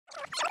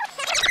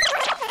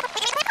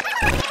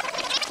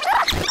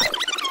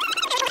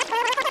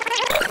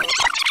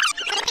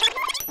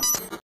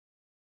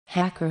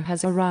hacker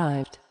has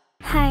arrived.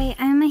 Hi,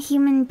 I'm a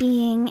human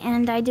being,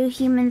 and I do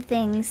human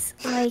things,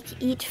 like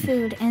eat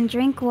food and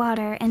drink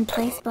water and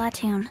play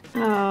Splatoon.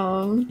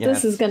 Oh,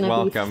 Yes, this is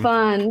gonna be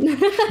fun.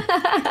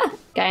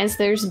 Guys,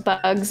 there's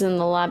bugs in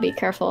the lobby.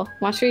 Careful.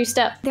 Watch where you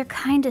step. They're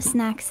kind of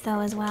snacks, though,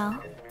 as well.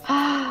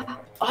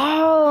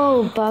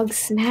 Oh, bug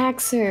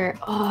snackser.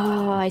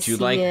 Oh, I see Do you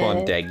like it.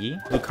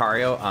 Bondegi?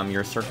 Lucario,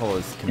 your circle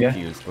is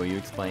confused. Will you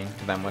explain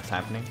to them what's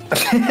happening?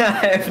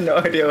 I have no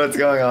idea what's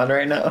going on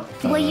right now.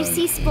 Well, you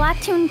see,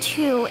 Splatoon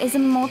 2 is a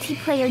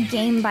multiplayer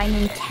game by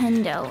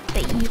Nintendo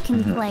that you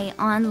can play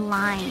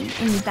online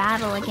in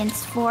battle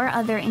against 4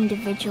 other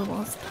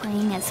individuals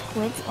playing as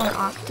squids or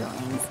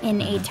octolings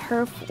in a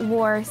turf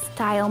war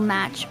style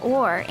match,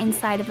 or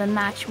inside of a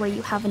match where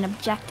you have an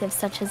objective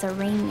such as a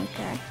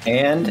rainmaker.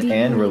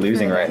 And we're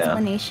losing right now.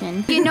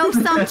 You know,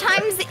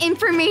 sometimes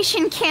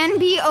information can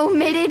be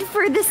omitted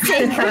for the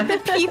sake of the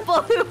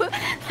people who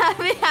have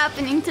it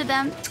happening to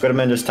them.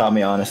 Squidman just taught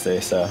me honesty,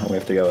 so we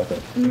have to go with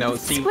it. No,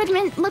 see.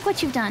 Squidman, look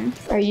what you've done.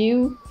 Are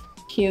you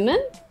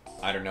human?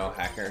 I don't know,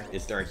 hacker.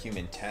 Is there a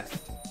human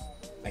test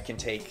I can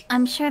take?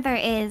 I'm sure there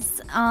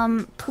is.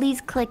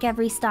 Please click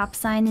every stop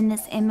sign in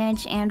this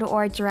image and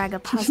or drag a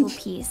puzzle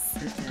piece.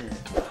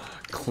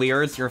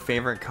 Clear is your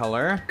favorite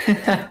color?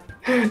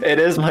 It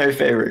is my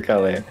favorite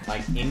color.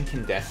 Like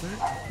incandescent?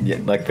 Yeah,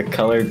 like the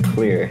color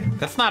clear.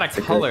 That's not a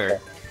color.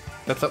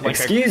 That's like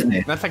Excuse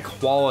me. That's a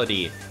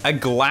quality. A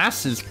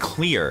glass is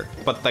clear,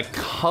 but the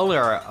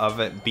color of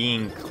it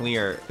being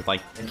clear,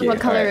 like... What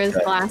color is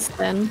glass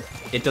then?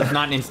 It does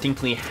not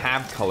instinctively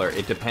have color.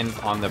 It depends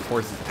on the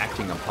forces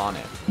acting upon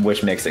it.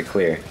 Which makes it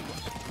clear.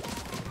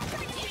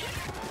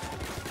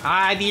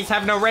 Ah, these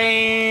have no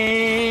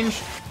range!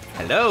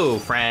 Hello,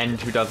 friend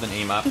who doesn't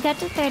aim up. You got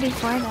to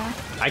 34 though.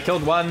 I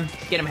killed one.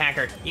 Get him,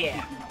 hacker.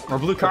 Yeah. Or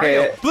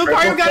Blucario. Okay,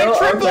 Blucario got a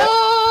triple!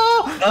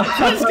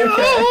 Let's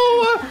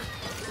go!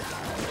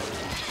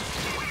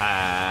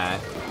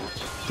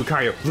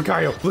 Blucario,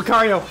 Blucario,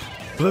 Blucario!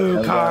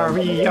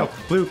 Blucario,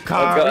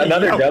 Blucario,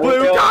 Another double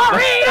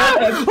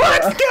Blucario!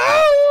 Let's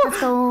go! Let's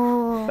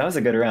go. That was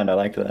a good round. I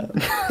liked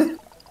that.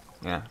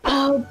 Yeah.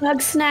 Oh, Bug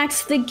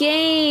Snacks the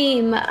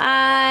game.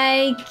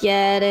 I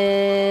get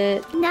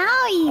it.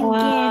 Now you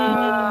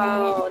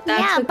get it. That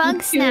Yeah, took bug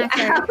me 2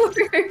 snacker.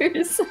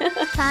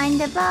 hours.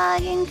 Kinda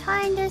bug and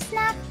kinda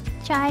snack.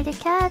 Try to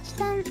catch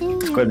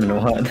something.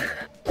 Squidman won.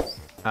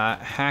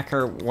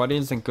 Hacker, what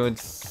is a good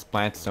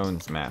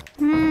Splatzones map?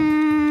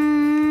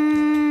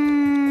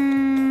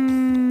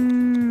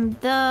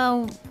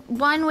 The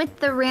one with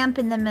the ramp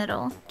in the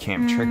middle.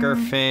 Camp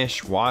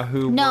Triggerfish,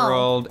 Wahoo No.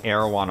 World,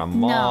 Arowana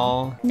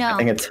Mall. No. I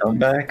think it's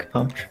Homeback,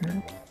 Pump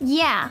Track.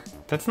 Yeah.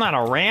 That's not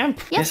a ramp.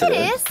 Yes, it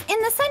is. In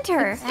the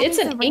center. It's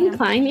an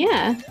incline,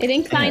 yeah. It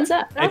inclines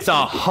up. It's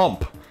a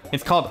hump.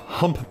 It's called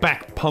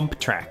Humpback Pump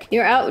Track.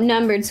 You're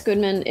outnumbered,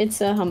 Squidman.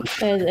 It's a hump.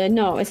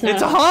 No, it's not.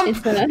 It's a hump? It's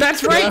a...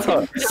 That's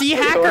right! See,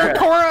 Hacker,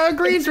 Cora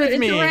agrees with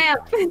me! It's a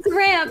ramp. It's a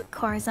ramp.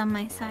 Cora's on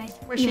my side.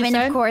 she Even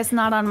said? if Cora's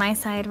not on my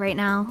side right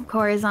now,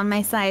 Cora's on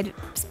my side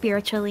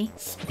spiritually.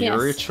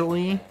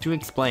 Spiritually? Do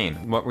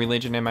explain. What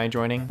religion am I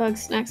joining? Bug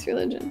Snacks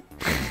religion.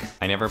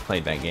 I never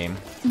played that game.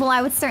 Well,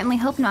 I would certainly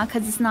hope not,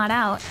 because it's not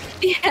out.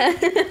 Yeah.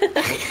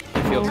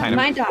 I feel kind of...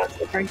 My dogs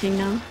are barking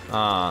now.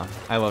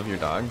 I love your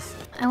dogs.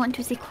 I want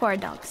to see Cora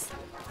dogs.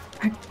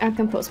 I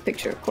can post a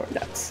picture of corn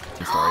dogs.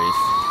 Two stories.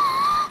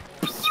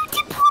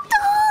 Beautiful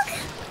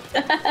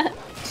dog!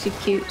 She's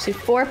cute. She's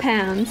 4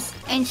 pounds.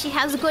 And she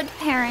has a good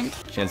parent.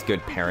 She has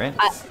good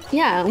parents.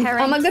 Yeah,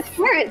 Parents. I'm a good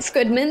parent,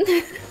 Squidman.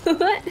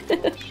 What?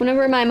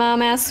 Whenever my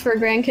mom asks for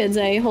grandkids,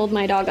 I hold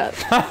my dog up.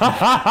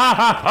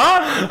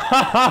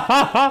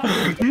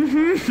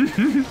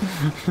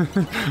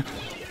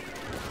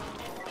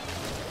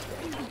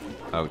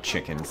 Oh,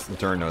 chickens.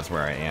 Dur knows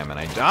where I am, and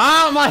I...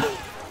 Oh, my...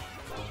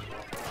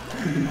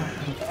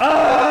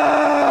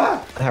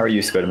 How are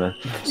you, Squidman?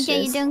 Yeah,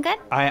 you doing good?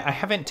 I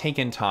haven't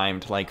taken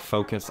time to, like,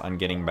 focus on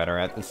getting better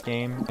at this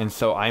game, and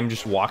so I'm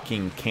just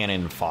walking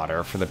cannon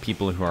fodder for the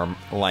people who are,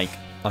 like,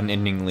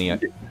 unendingly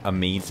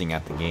amazing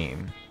at the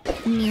game.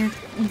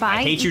 Nearby.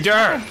 I hate you,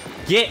 Dur!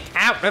 Get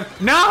out of...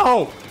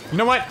 No! You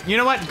know what? You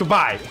know what?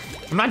 Goodbye.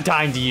 I'm not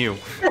dying to you.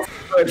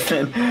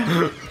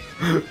 Squidman.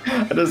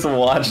 I just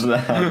watched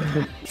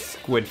that.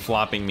 Squid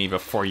flopping me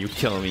before you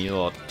kill me, you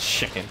little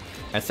chicken.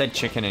 I said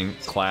chicken in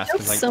class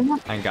because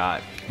I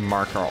got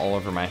marker all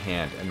over my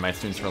hand, and my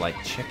students were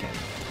like, chicken.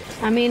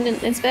 I mean,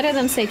 it's better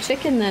than say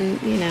chicken than,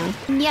 you know.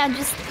 Yeah,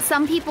 just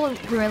some people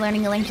who are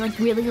learning a language like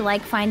really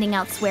like finding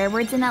out swear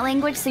words in that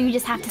language, so you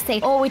just have to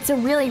say, oh, it's a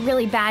really,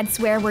 really bad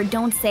swear word,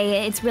 don't say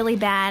it, it's really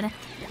bad.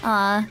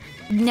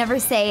 Never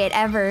say it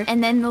ever.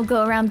 And then they'll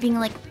go around being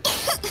like,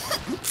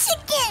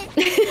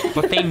 chicken!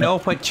 But they know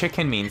what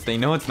chicken means. They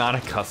know it's not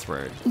a cuss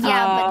word.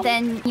 Yeah, but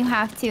then you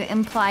have to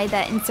imply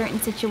that in certain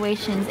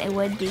situations it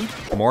would be.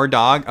 More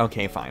dog?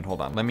 Okay, fine.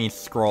 Hold on. Let me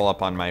scroll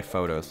up on my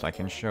photos so I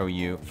can show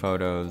you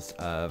photos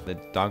of the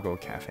Doggo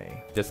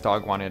Cafe. This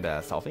dog wanted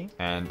a selfie.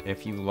 And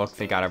if you look,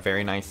 they got a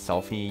very nice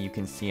selfie. You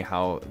can see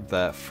how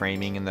the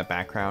framing in the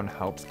background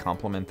helps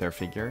complement their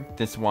figure.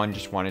 This one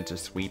just wanted to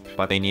sweep,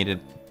 but they needed,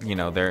 you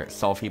know, their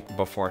selfie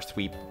before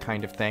sweep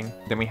kind of thing.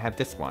 Then we had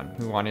this one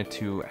who wanted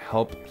to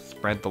help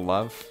spread the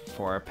love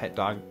for a pet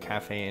dog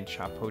cafe and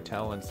shop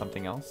hotel and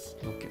something else.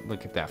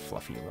 Look at that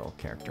fluffy little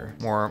character.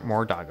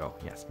 More doggo.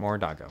 Yes, more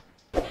doggo.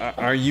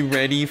 Are you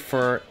ready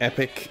for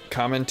epic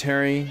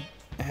commentary,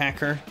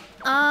 Hacker?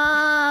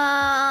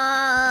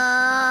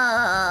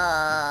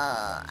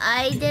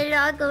 I did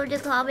not go to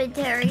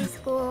commentary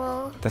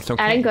school. That's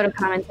okay. I didn't go to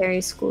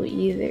commentary school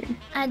either.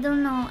 I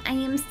don't know. I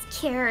am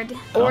scared.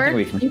 Or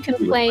you can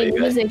play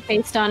music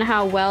based on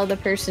how well the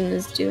person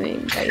is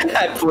doing.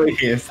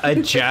 Please. A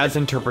jazz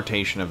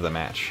interpretation of the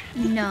match.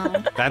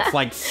 No. That's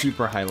like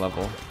super high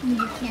level.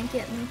 You can't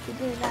get me to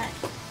do that.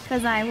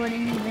 Because I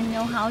wouldn't even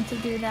know how to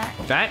do that.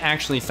 That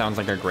actually sounds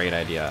like a great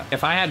idea.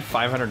 If I had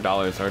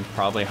 $500, I would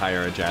probably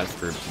hire a jazz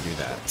group to do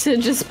that. To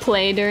just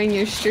play during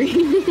your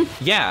stream.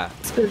 Yeah.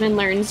 aSquidMin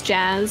learns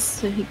jazz,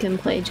 so he can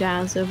play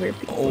jazz over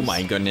people. Oh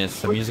my goodness,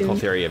 the musical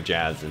theory of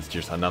jazz is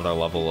just another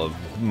level of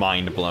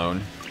mind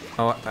blown.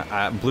 Oh,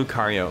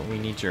 Blucario, we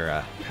need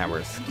your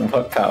powers.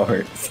 What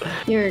powers?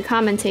 Your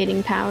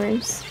commentating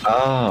powers.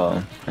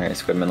 Oh. Alright,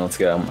 Squidman, let's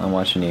go. I'm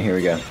watching you. Here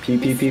we go. Pew,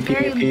 pew, pew, pew,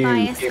 Very pew,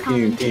 biased pew,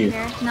 pew, pew.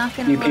 commentator, not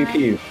gonna Pew, pew, lie.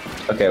 pew.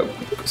 Okay,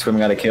 Squidman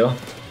got a kill.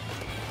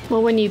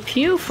 Well, when you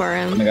pew for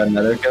him, I got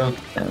another kill.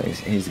 Oh,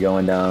 he's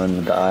going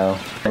down the aisle.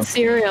 what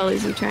cereal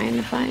is he trying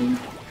to find?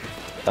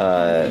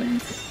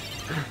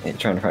 He's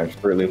trying to find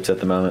Fruit Loops at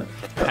the moment.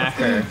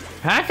 Hacker!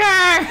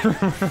 Hacker!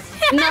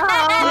 No!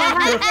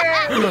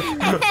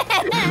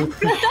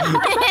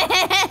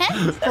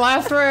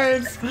 Last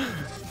words!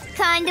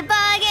 Kinda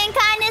bug and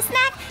kinda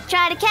snack.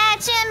 Try to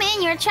catch him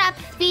in your trap.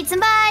 Feed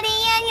somebody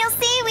and you'll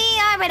see we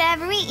are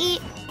whatever we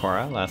eat.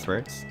 Cora, last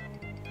words.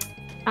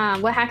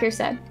 What Hacker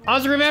said.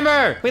 Always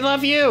remember, we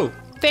love you!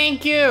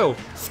 Thank you!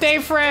 Stay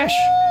fresh!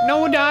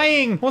 No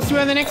dying! We'll see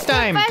you on the next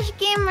time! Fresh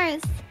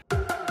gamers.